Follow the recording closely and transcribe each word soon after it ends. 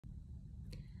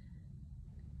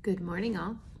Good morning,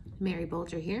 all. Mary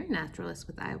Bulger here, naturalist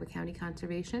with Iowa County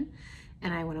Conservation,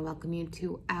 and I want to welcome you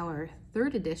to our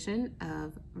third edition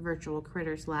of Virtual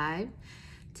Critters Live.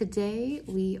 Today,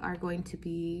 we are going to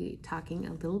be talking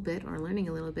a little bit or learning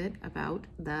a little bit about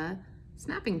the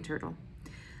snapping turtle.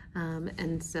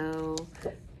 And so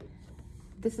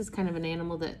this is kind of an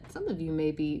animal that some of you may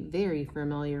be very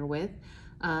familiar with.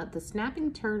 The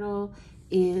snapping turtle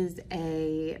is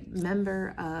a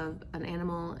member of an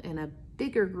animal in a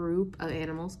bigger group of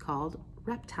animals called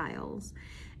reptiles.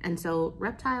 And so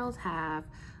reptiles have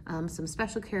some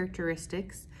special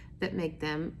characteristics that make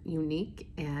them unique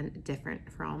and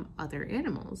different from other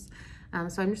animals.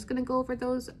 So I'm just going to go over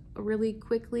those really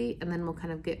quickly, and then we'll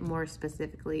kind of get more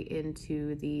specifically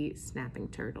into the snapping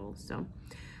turtle. So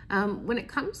when it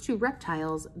comes to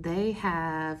reptiles, they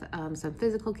have some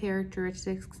physical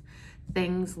characteristics,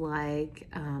 things like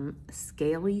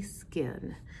scaly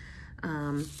skin.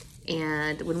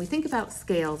 And when we think about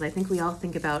scales, I think we all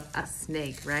think about a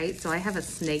snake, right? So I have a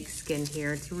snake skin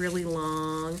here. It's really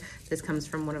long. This comes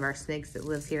from one of our snakes that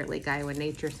lives here at Lake Iowa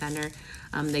Nature Center.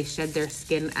 They shed their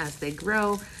skin as they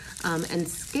grow. And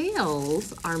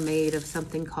scales are made of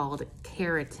something called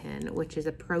keratin, which is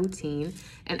a protein.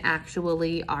 And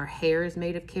actually our hair is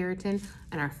made of keratin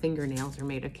and our fingernails are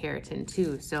made of keratin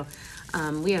too. So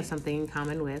we have something in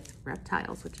common with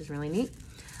reptiles, which is really neat.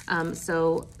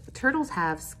 So turtles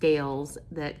have scales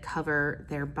that cover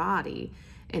their body.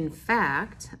 In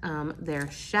fact, their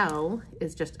shell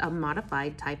is just a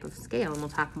modified type of scale, and we'll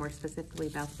talk more specifically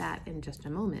about that in just a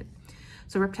moment.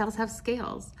 So reptiles have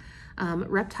scales.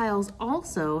 Reptiles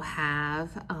also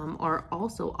have, or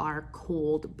also are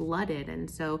cold-blooded, and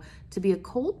so to be a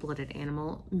cold-blooded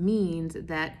animal means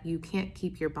that you can't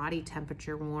keep your body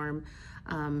temperature warm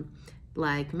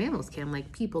like mammals can,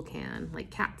 like people can, like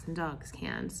cats and dogs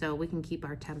can. So we can keep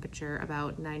our temperature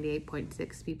about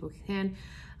 98.6, people can,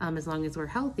 as long as we're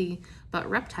healthy. But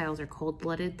reptiles are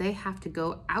cold-blooded. They have to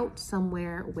go out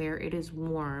somewhere where it is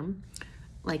warm,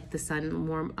 like the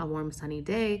sun, a warm sunny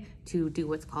day, to do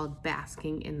what's called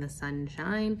basking in the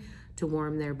sunshine to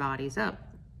warm their bodies up.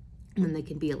 And then they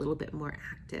can be a little bit more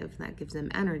active. That gives them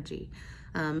energy.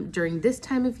 During this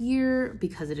time of year,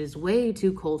 because it is way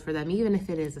too cold for them, even if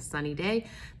it is a sunny day,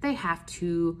 they have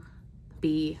to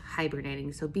be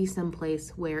hibernating. So be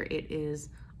someplace where it is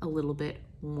a little bit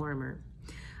warmer.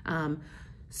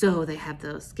 So they have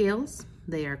those scales,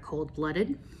 they are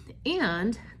cold-blooded,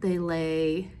 and they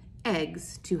lay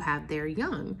eggs to have their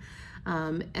young.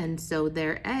 And so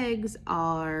their eggs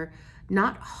are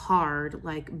not hard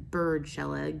like bird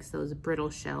shell eggs, those brittle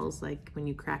shells like when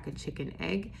you crack a chicken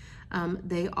egg.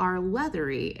 They are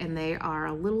leathery and they are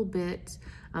a little bit,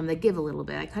 they give a little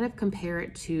bit. I kind of compare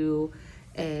it to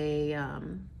a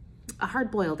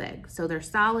hard-boiled egg. So they're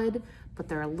solid, but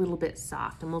they're a little bit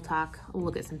soft. And we'll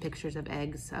look at some pictures of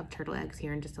eggs, of turtle eggs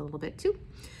here in just a little bit too.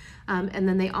 And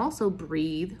then they also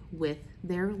breathe with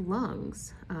their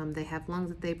lungs. They have lungs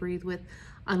that they breathe with,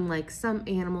 unlike some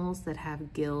animals that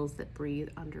have gills that breathe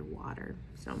underwater.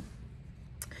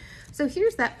 So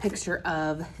here's that picture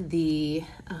of the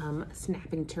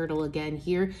snapping turtle again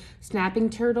here. Snapping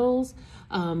turtles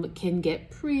can get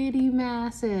pretty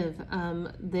massive.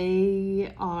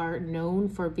 They are known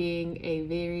for being a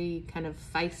very kind of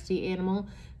feisty animal.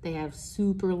 They have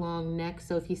super long necks,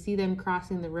 so if you see them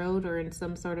crossing the road or in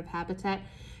some sort of habitat,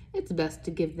 it's best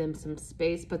to give them some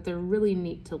space, but they're really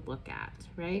neat to look at,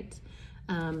 right?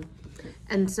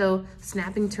 And so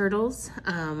snapping turtles,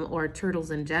 or turtles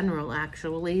in general,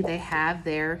 actually, they have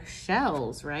their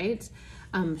shells, right?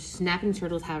 Snapping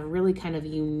turtles have really kind of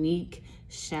unique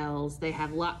shells. They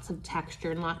have lots of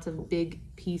texture and lots of big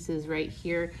pieces right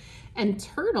here. And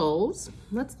turtles,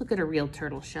 let's look at a real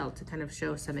turtle shell to kind of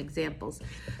show some examples.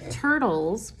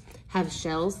 Turtles have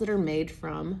shells that are made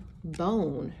from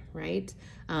bone, right?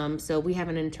 So we have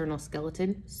an internal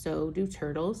skeleton, so do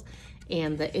turtles.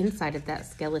 And the inside of that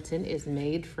skeleton is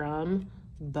made from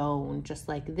bone, just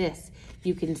like this.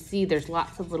 You can see there's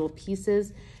lots of little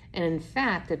pieces. And in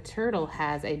fact, a turtle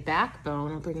has a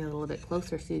backbone, I'll bring it a little bit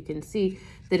closer so you can see,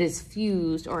 that is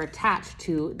fused or attached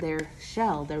to their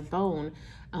shell, their bone,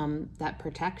 that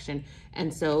protection.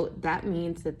 And so that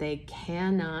means that they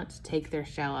cannot take their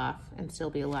shell off and still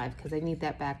be alive because they need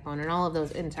that backbone. And all of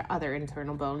those other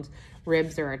internal bones,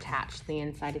 ribs, are attached to the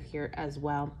inside of here as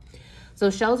well. So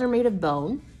shells are made of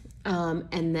bone.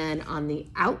 And then on the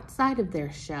outside of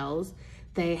their shells,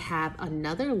 they have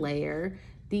another layer.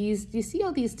 These, you see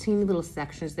all these teeny little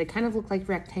sections? They kind of look like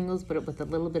rectangles, but with a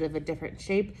little bit of a different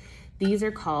shape. These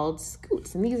are called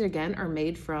scutes, and these again are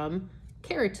made from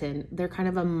keratin. They're kind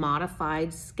of a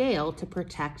modified scale to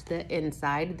protect the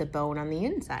inside, the bone on the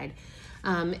inside.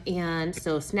 And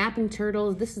so snapping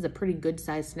turtles, this is a pretty good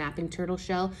sized snapping turtle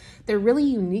shell. They're really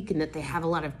unique in that they have a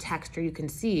lot of texture. You can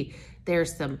see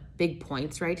there's some big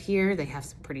points right here. They have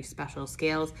some pretty special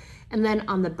scales. And then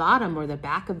on the bottom or the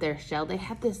back of their shell, they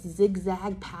have this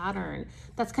zigzag pattern.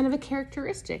 That's kind of a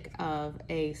characteristic of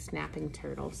a snapping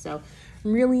turtle. So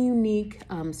really unique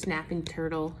snapping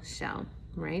turtle shell,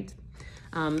 right?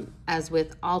 As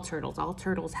with all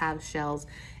turtles have shells,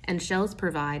 and shells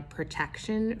provide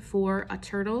protection for a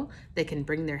turtle. They can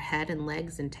bring their head and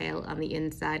legs and tail on the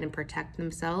inside and protect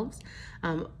themselves,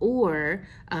 or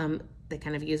they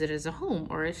kind of use it as a home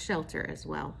or a shelter as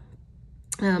well.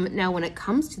 Now, when it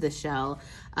comes to the shell,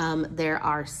 there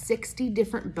are 60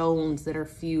 different bones that are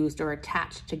fused or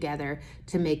attached together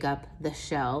to make up the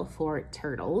shell for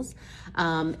turtles.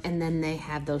 And then they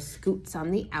have those scutes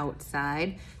on the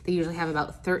outside. They usually have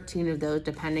about 13 of those,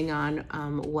 depending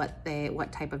on what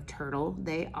type of turtle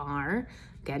they are.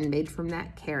 Again, made from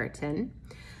that keratin,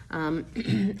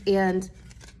 and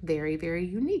very, very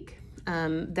unique.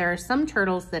 There are some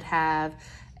turtles that have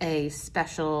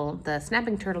the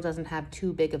snapping turtle doesn't have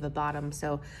too big of a bottom,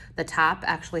 so the top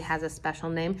actually has a special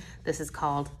name. This is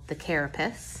called the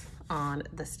carapace on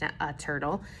the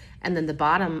turtle, and then the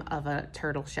bottom of a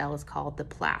turtle shell is called the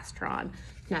plastron.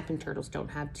 Snapping turtles don't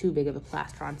have too big of a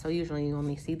plastron, so usually you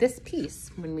only see this piece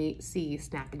when we see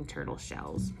snapping turtle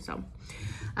shells.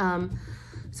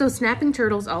 So snapping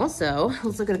turtles also,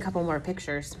 let's look at a couple more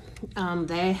pictures.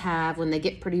 They have, when they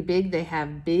get pretty big, they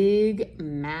have big,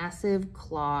 massive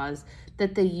claws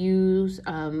that they use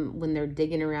when they're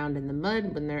digging around in the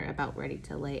mud, when they're about ready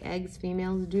to lay eggs,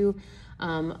 females do,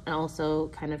 and also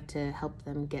kind of to help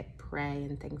them get prey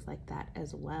and things like that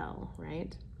as well,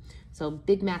 right? So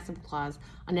big, massive claws.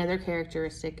 Another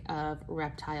characteristic of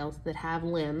reptiles that have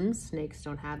limbs, snakes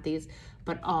don't have these,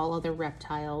 but all other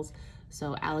reptiles,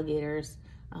 so alligators,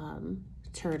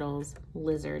 turtles,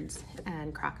 lizards,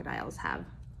 and crocodiles have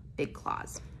big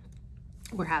claws,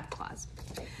 or have claws.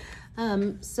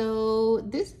 So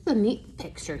this is a neat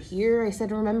picture here. I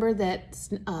said, remember that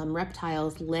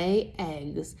reptiles lay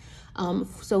eggs.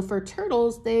 So for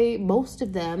turtles, most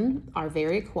of them are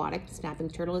very aquatic. The snapping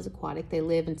turtle is aquatic. They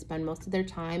live and spend most of their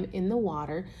time in the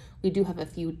water. We do have a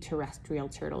few terrestrial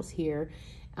turtles here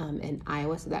in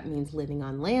Iowa, so that means living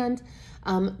on land.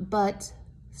 But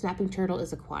snapping turtle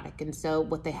is aquatic, and so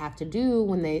what they have to do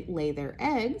when they lay their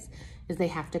eggs is they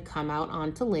have to come out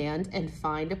onto land and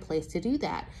find a place to do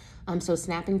that. So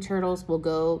snapping turtles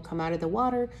will come out of the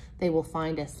water, they will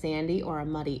find a sandy or a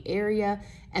muddy area,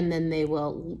 and then they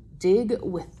will dig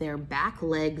with their back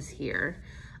legs here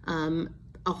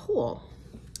a hole,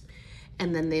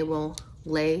 and then they will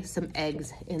lay some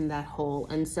eggs in that hole.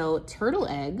 And so turtle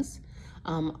eggs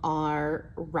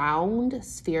are round,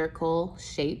 spherical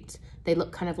shaped. They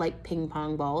look kind of like ping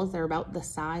pong balls. They're about the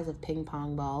size of ping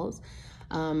pong balls.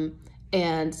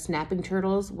 And snapping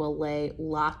turtles will lay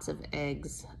lots of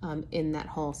eggs in that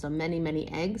hole. So many,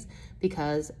 many eggs,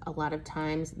 because a lot of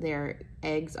times their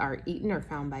eggs are eaten or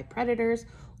found by predators,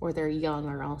 or their young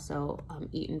are also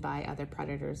eaten by other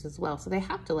predators as well. So they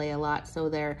have to lay a lot. So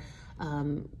there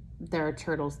are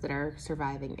turtles that are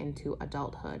surviving into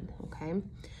adulthood, okay?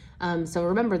 So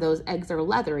remember, those eggs are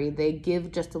leathery. They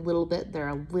give just a little bit. They're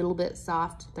a little bit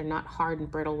soft. They're not hard and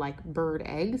brittle like bird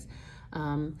eggs.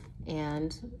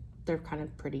 And they're kind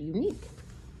of pretty unique.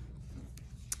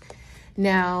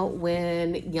 Now,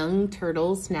 when young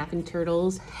turtles, snapping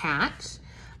turtles, hatch,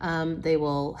 they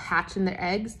will hatch in their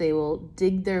eggs. They will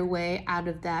dig their way out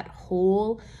of that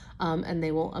hole, and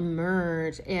they will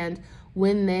emerge. And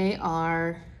when they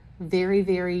are very,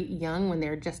 very young, when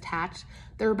they're just hatched,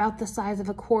 they're about the size of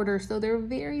a quarter, so they're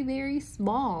very, very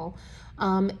small,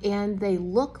 and they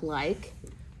look like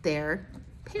their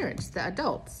parents, the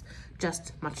adults,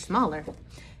 just much smaller.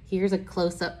 Here's a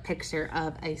close-up picture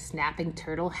of a snapping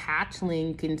turtle hatchling.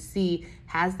 You can see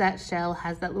has that shell,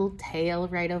 has that little tail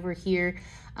right over here,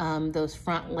 those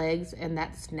front legs, and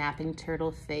that snapping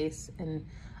turtle face and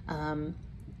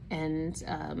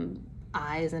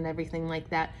eyes and everything like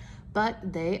that.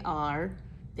 But they are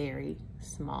very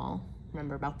small.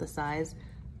 Remember, about the size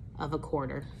of a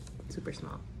quarter, super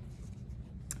small.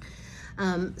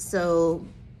 So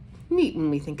neat when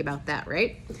we think about that,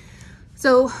 right?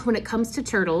 So when it comes to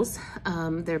turtles,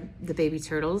 they're the baby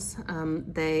turtles,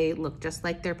 they look just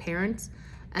like their parents,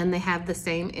 and they have the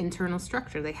same internal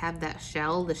structure. They have that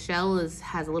shell. The shell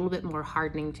has a little bit more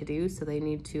hardening to do, so they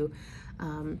need to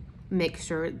make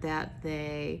sure that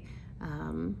they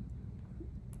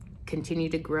continue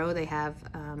to grow. They have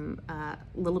a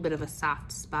little bit of a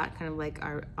soft spot, kind of like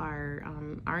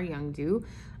our young do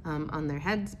on their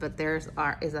heads, but theirs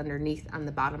is underneath on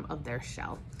the bottom of their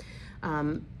shell.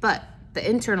 But the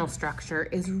internal structure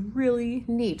is really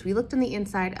neat. We looked on the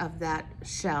inside of that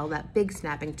shell, that big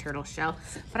snapping turtle shell,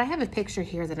 but I have a picture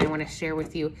here that I want to share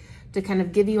with you to kind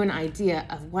of give you an idea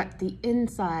of what the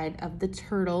inside of the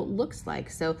turtle looks like.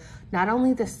 So not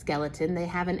only the skeleton, they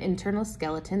have an internal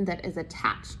skeleton that is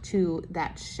attached to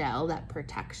that shell, that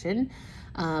protection,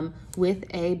 with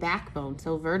a backbone,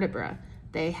 so vertebra.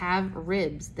 They have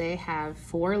ribs. They have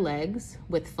 4 legs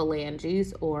with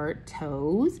phalanges or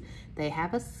toes. They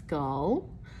have a skull,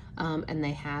 and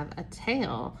they have a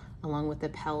tail along with a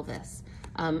pelvis.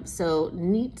 So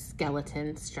neat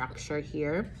skeleton structure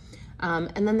here.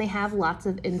 And then they have lots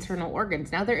of internal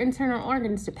organs. Now their internal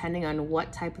organs, depending on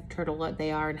what type of turtle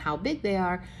they are and how big they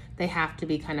are, they have to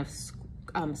be kind of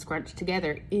scrunched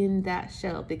together in that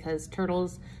shell, because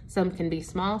turtles, some can be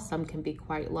small, some can be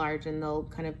quite large, and they'll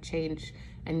kind of change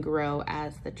and grow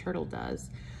as the turtle does.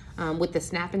 With the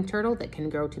snapping turtle, that can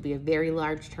grow to be a very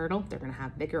large turtle, they're going to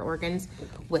have bigger organs.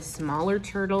 With smaller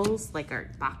turtles, like our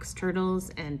box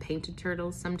turtles and painted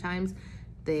turtles sometimes,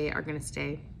 they are going to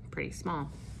stay pretty small.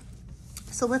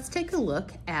 So let's take a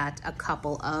look at a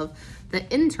couple of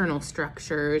the internal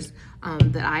structures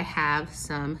that I have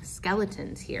some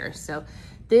skeletons here. So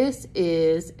this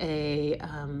is a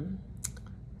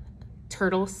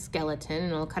turtle skeleton,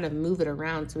 and I'll kind of move it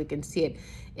around so we can see it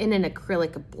in an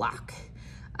acrylic block.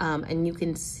 And you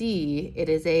can see it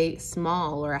is a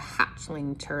small or a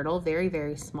hatchling turtle, very,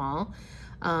 very small.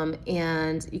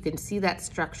 And you can see that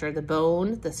structure. The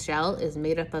bone, the shell is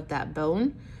made up of that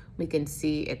bone. We can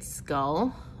see its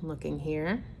skull, looking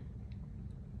here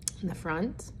in the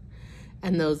front,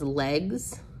 and those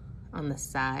legs on the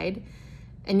side.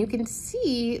 And you can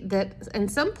see that in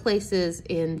some places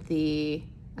in the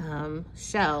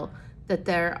shell that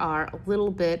there are a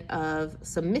little bit of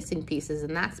some missing pieces,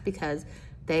 and that's because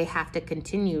they have to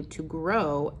continue to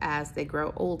grow as they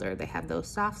grow older. They have those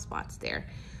soft spots there.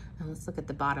 And let's look at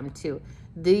the bottom too.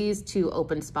 These 2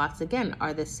 open spots, again,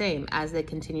 are the same. As they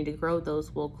continue to grow,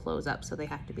 those will close up, so they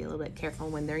have to be a little bit careful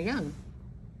when they're young.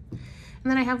 And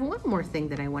then I have one more thing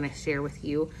that I want to share with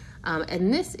you,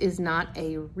 and this is not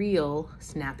a real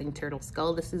snapping turtle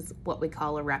skull. This is what we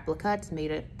call a replica. It's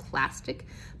made of plastic,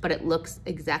 but it looks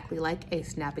exactly like a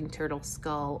snapping turtle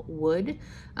skull would.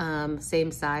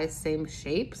 Same size, same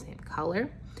shape, same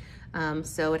color.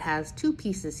 So it has 2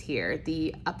 pieces here,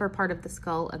 the upper part of the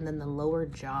skull and then the lower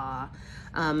jaw.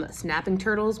 Snapping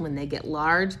turtles, when they get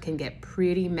large, can get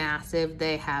pretty massive.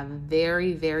 They have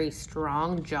very, very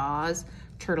strong jaws.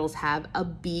 Turtles have a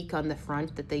beak on the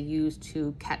front that they use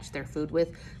to catch their food with.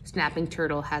 Snapping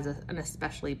turtle has an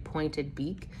especially pointed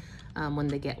beak when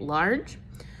they get large.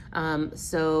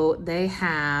 So they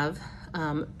have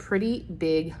pretty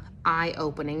big eye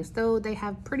openings, though they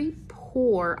have pretty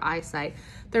poor eyesight.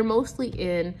 They're mostly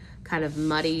in kind of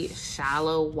muddy,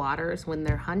 shallow waters when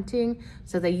they're hunting,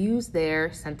 so they use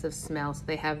their sense of smell. So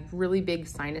they have really big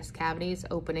sinus cavities,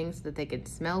 openings that they can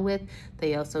smell with.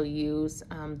 They also use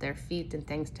their feet and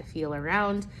things to feel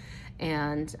around,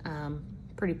 and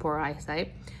pretty poor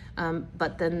eyesight.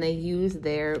 But then they use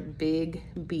their big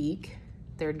beak,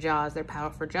 their jaws, their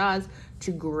powerful jaws,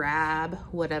 to grab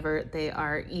whatever they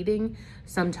are eating.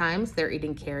 Sometimes they're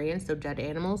eating carrion, so dead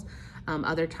animals.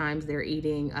 Other times they're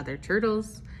eating other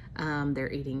turtles.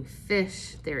 They're eating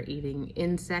fish. They're eating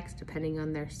insects, depending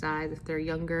on their size, if they're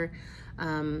younger.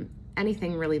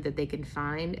 Anything really that they can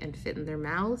find and fit in their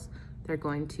mouths, they're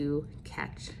going to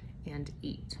catch and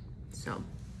eat. So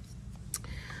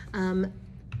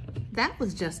that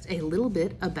was just a little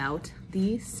bit about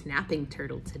the snapping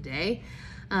turtle today.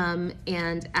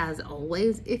 And as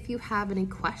always, if you have any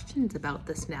questions about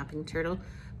the snapping turtle,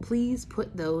 please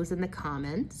put those in the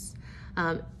comments.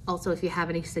 Also, if you have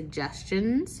any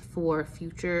suggestions for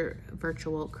future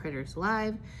Virtual Critters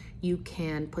Live, you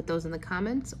can put those in the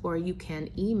comments, or you can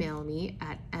email me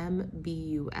at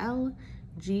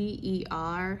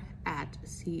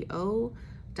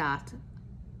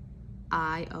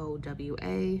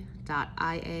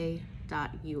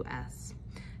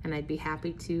And I'd be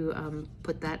happy to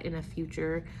put that in a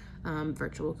future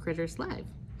Virtual Critters Live.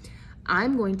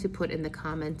 I'm going to put in the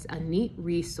comments a neat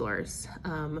resource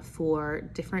for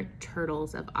different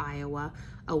turtles of Iowa,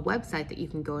 a website that you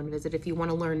can go and visit if you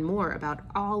want to learn more about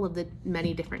all of the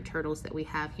many different turtles that we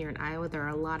have here in Iowa. There are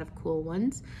a lot of cool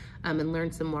ones, and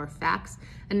learn some more facts,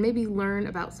 and maybe learn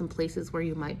about some places where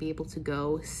you might be able to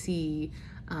go see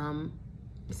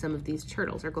some of these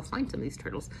turtles, or go find some of these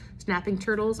turtles. Snapping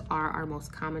turtles are our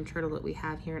most common turtle that we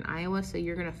have here in Iowa, so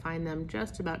you're gonna find them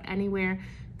just about anywhere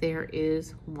there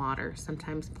is water,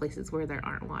 sometimes places where there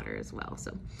aren't water as well.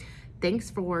 So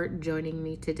thanks for joining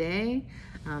me today.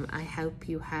 I hope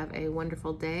you have a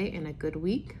wonderful day and a good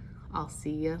week. I'll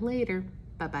see you later.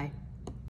 Bye-bye.